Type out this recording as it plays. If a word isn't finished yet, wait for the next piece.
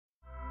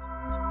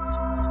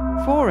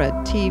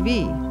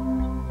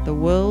FORA.tv. The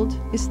world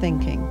is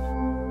thinking.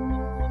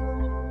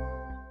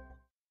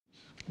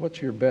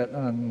 What's your bet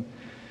on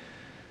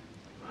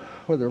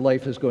whether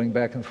life is going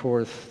back and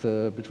forth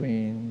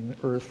between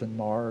Earth and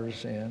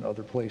Mars and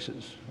other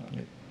places?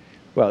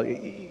 Well,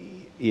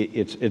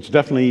 it's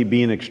definitely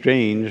being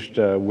exchanged.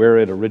 Where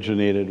it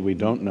originated, we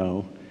don't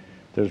know.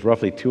 There's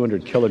roughly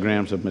 200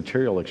 kilograms of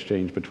material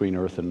exchanged between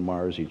Earth and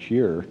Mars each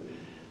year.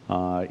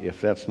 If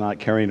that's not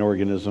carrying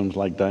organisms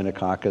like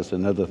Dinococcus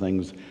and other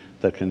things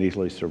that can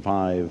easily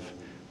survive,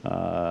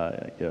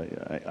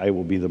 I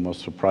will be the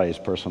most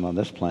surprised person on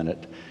this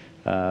planet.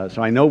 So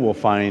I know we'll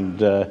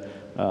find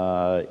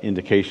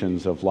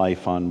indications of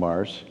life on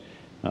Mars.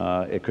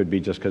 It could be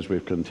just because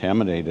we've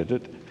contaminated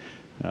it,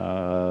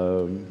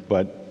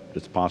 but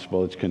it's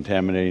possible it's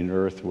contaminating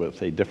Earth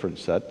with a different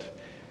set.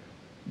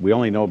 We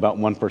only know about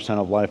 1%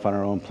 of life on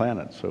our own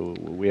planet, so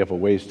we have a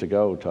ways to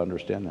go to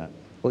understand that.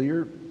 Well,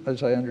 you're,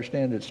 as I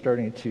understand it,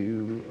 starting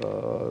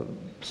to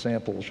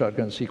sample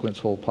shotgun sequence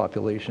whole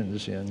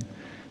populations in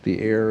the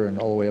air and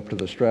all the way up to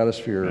the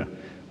stratosphere. Yeah.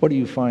 What do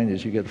you find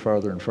as you get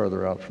farther and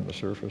farther out from the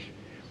surface?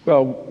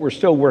 Well, we're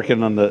still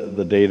working on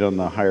the data on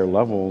the higher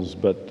levels,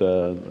 but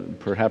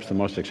perhaps the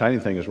most exciting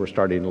thing is we're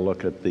starting to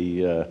look at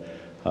the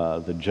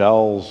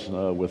gels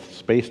with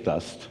space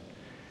dust,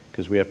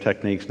 because we have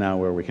techniques now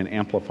where we can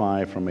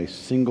amplify from a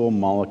single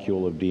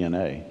molecule of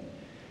DNA.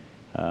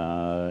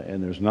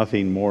 And there's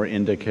nothing more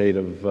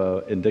indicative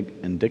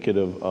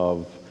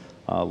of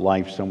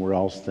life somewhere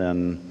else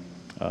than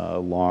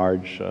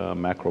large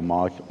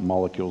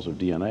macromolecules of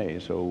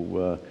DNA.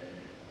 So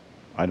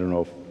I don't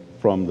know if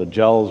from the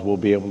gels we'll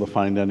be able to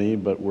find any,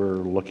 but we're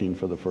looking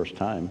for the first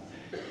time.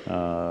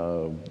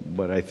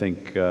 But I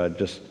think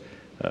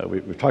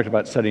we've talked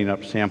about setting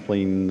up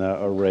sampling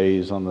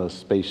arrays on the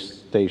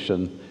space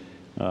station.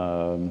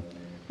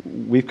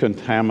 We've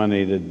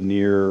contaminated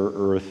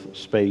near-Earth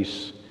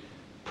space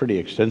pretty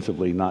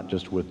extensively, not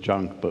just with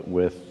junk, but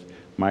with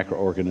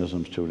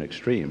microorganisms to an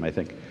extreme. I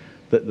think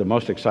the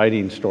most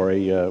exciting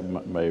story,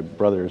 my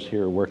brother's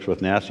here, works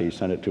with NASA, he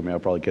sent it to me, I'll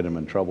probably get him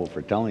in trouble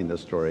for telling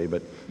this story,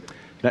 but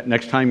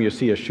next time you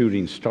see a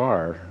shooting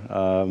star,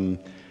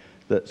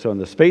 so in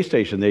the space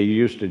station, they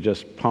used to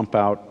just pump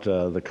out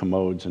the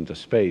commodes into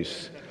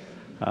space.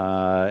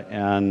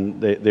 And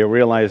they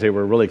realized they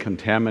were really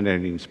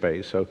contaminating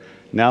space. So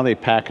now they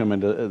pack them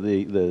into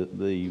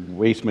the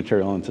waste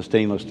material into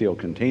stainless steel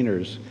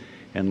containers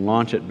and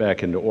launch it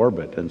back into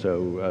orbit. And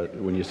so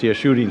when you see a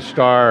shooting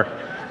star,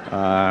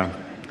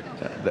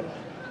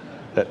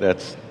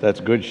 that's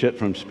good shit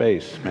from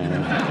space,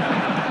 man.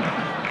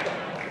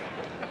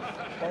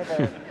 One of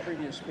our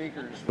previous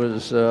speakers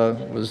was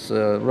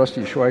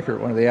Rusty Schweickart,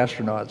 one of the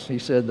astronauts. He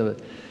said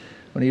that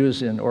when he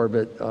was in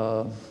orbit,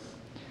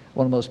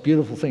 one of the most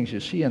beautiful things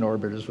you see in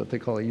orbit is what they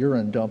call a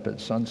urine dump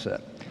at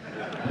sunset.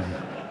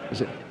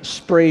 Because it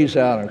sprays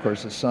out, and of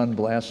course the sun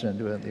blasts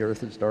into it, and the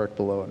Earth is dark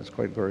below, and it's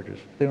quite gorgeous.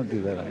 They don't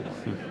do that anymore.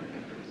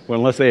 Well,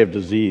 unless they have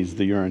disease,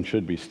 the urine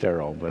should be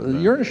sterile. But the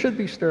urine should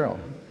be sterile.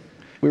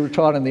 We were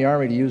taught in the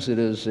Army to use it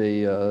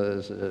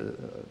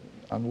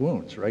on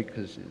wounds, right?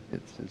 Because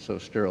it's so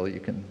sterile you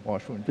can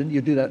wash wounds. Didn't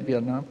you do that in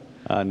Vietnam?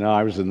 No,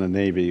 I was in the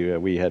Navy.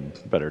 We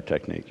had better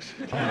techniques.